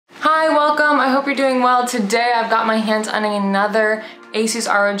Hi, welcome. I hope you're doing well. Today I've got my hands on another Asus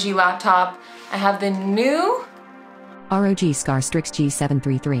ROG laptop. I have the new ROG Strix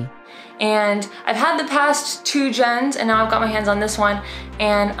G733. And I've had the past two gens and now I've got my hands on this one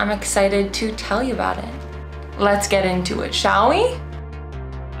and I'm excited to tell you about it. Let's get into it, shall we?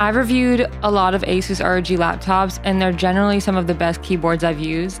 I've reviewed a lot of Asus ROG laptops and they're generally some of the best keyboards I've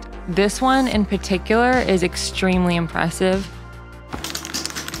used. This one in particular is extremely impressive.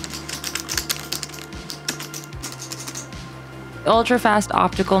 The ultra-fast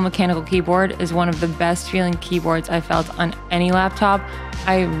optical mechanical keyboard is one of the best feeling keyboards I've felt on any laptop.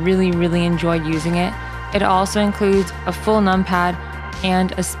 I really enjoyed using it. It also includes a full numpad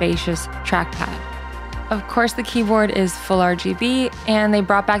and a spacious trackpad. Of course, the keyboard is full RGB, and they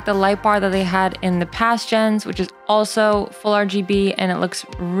brought back the light bar that they had in the past gens, which is also full RGB, and it looks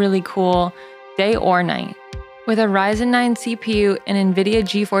really cool day or night. With a Ryzen 9 CPU and NVIDIA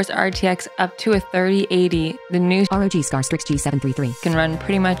GeForce RTX up to a 3080, the new ROG Strix G733 can run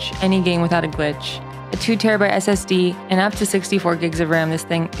pretty much any game without a glitch. A 2TB SSD and up to 64 gigs of RAM, this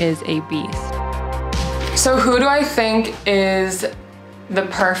thing is a beast. So who do I think is the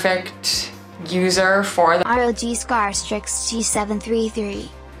perfect user for the ROG Strix G733?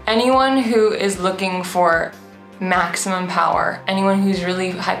 Anyone who is looking for maximum power, anyone who's really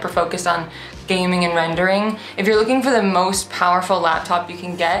hyper-focused on gaming and rendering. If you're looking for the most powerful laptop you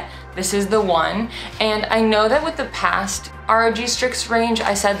can get, this is the one. And I know that with the past ROG Strix range,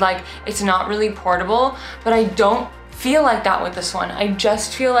 I said like, it's not really portable, but I don't feel like that with this one. I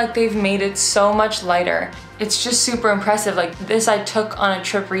just feel like they've made it so much lighter. It's just super impressive. Like this I took on a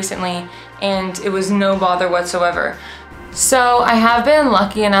trip recently and it was no bother whatsoever. So I have been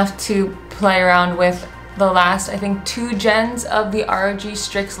lucky enough to play around with the last, I think, 2 gens of the ROG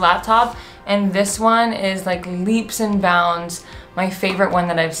Strix laptop, and this one is like leaps and bounds my favorite one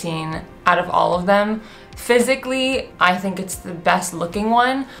that I've seen out of all of them. Physically, I think it's the best looking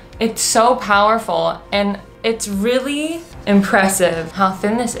one. It's so powerful and it's really impressive how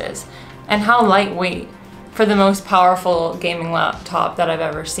thin this is and how lightweight for the most powerful gaming laptop that I've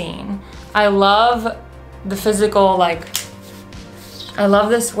ever seen. I love the physical, like, I love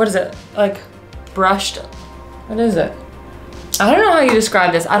this, what is it? Like brushed, what is it? I don't know how you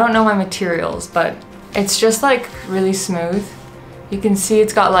describe this. I don't know my materials, but it's just like really smooth. You can see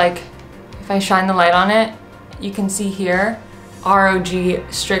it's got like, if I shine the light on it, you can see here, ROG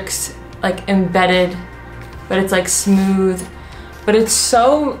Strix like embedded, but it's like smooth, but it's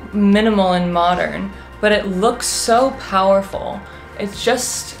so minimal and modern, but it looks so powerful. It's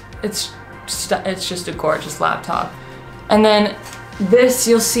just a gorgeous laptop. And then this,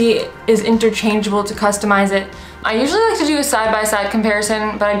 you'll see, is interchangeable to customize it. I usually like to do a side-by-side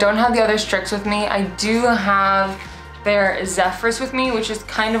comparison, but I don't have the other Strix with me. I do have their Zephyrus with me, which is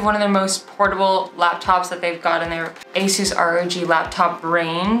kind of one of their most portable laptops that they've got in their Asus ROG laptop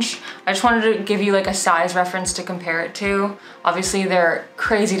range. I just wanted to give you like a size reference to compare it to. Obviously they're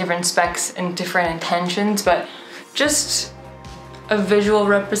crazy different specs and different intentions, but just a visual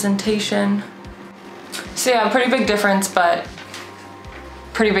representation. So yeah, pretty big difference, but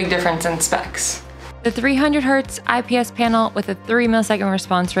pretty big difference in specs. The 300Hz IPS panel with a 3 millisecond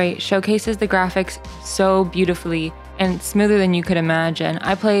response rate showcases the graphics so beautifully and smoother than you could imagine.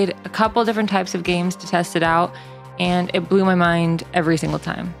 I played a couple different types of games to test it out and it blew my mind every single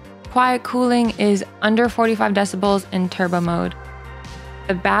time. Quiet cooling is under 45 decibels in turbo mode.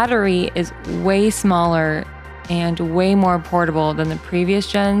 The battery is way smaller and way more portable than the previous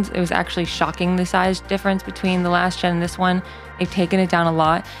gens. It was actually shocking the size difference between the last gen and this one. They've taken it down a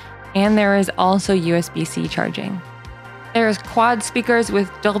lot. And there is also USB-C charging. There's quad speakers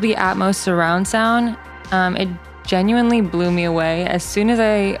with Dolby Atmos surround sound. It genuinely blew me away. As soon as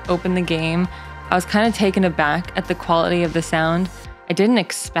I opened the game, I was kind of taken aback at the quality of the sound. I didn't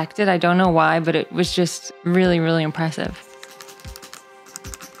expect it, I don't know why, but it was just really impressive.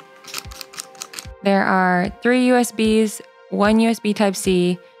 There are 3 USBs, 1 USB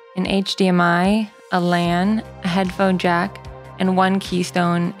Type-C, an HDMI, a LAN, a headphone jack, and 1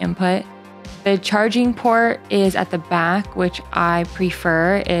 Keystone input. The charging port is at the back, which I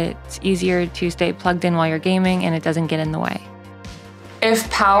prefer. It's easier to stay plugged in while you're gaming and it doesn't get in the way. If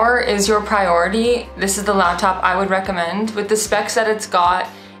power is your priority, this is the laptop I would recommend. With the specs that it's got,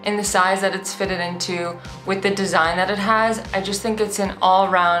 in the size that it's fitted into, with the design that it has, I just think it's an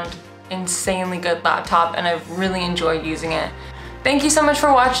all-around insanely good laptop and I've really enjoyed using it. Thank you so much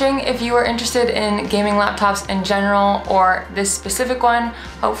for watching. If you are interested in gaming laptops in general or this specific one,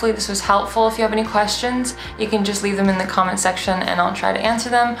 hopefully this was helpful. If you have any questions, you can just leave them in the comment section and I'll try to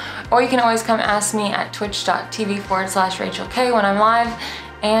answer them. Or you can always come ask me at twitch.tv/RachelK when I'm live.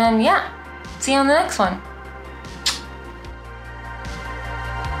 And yeah, see you on the next one.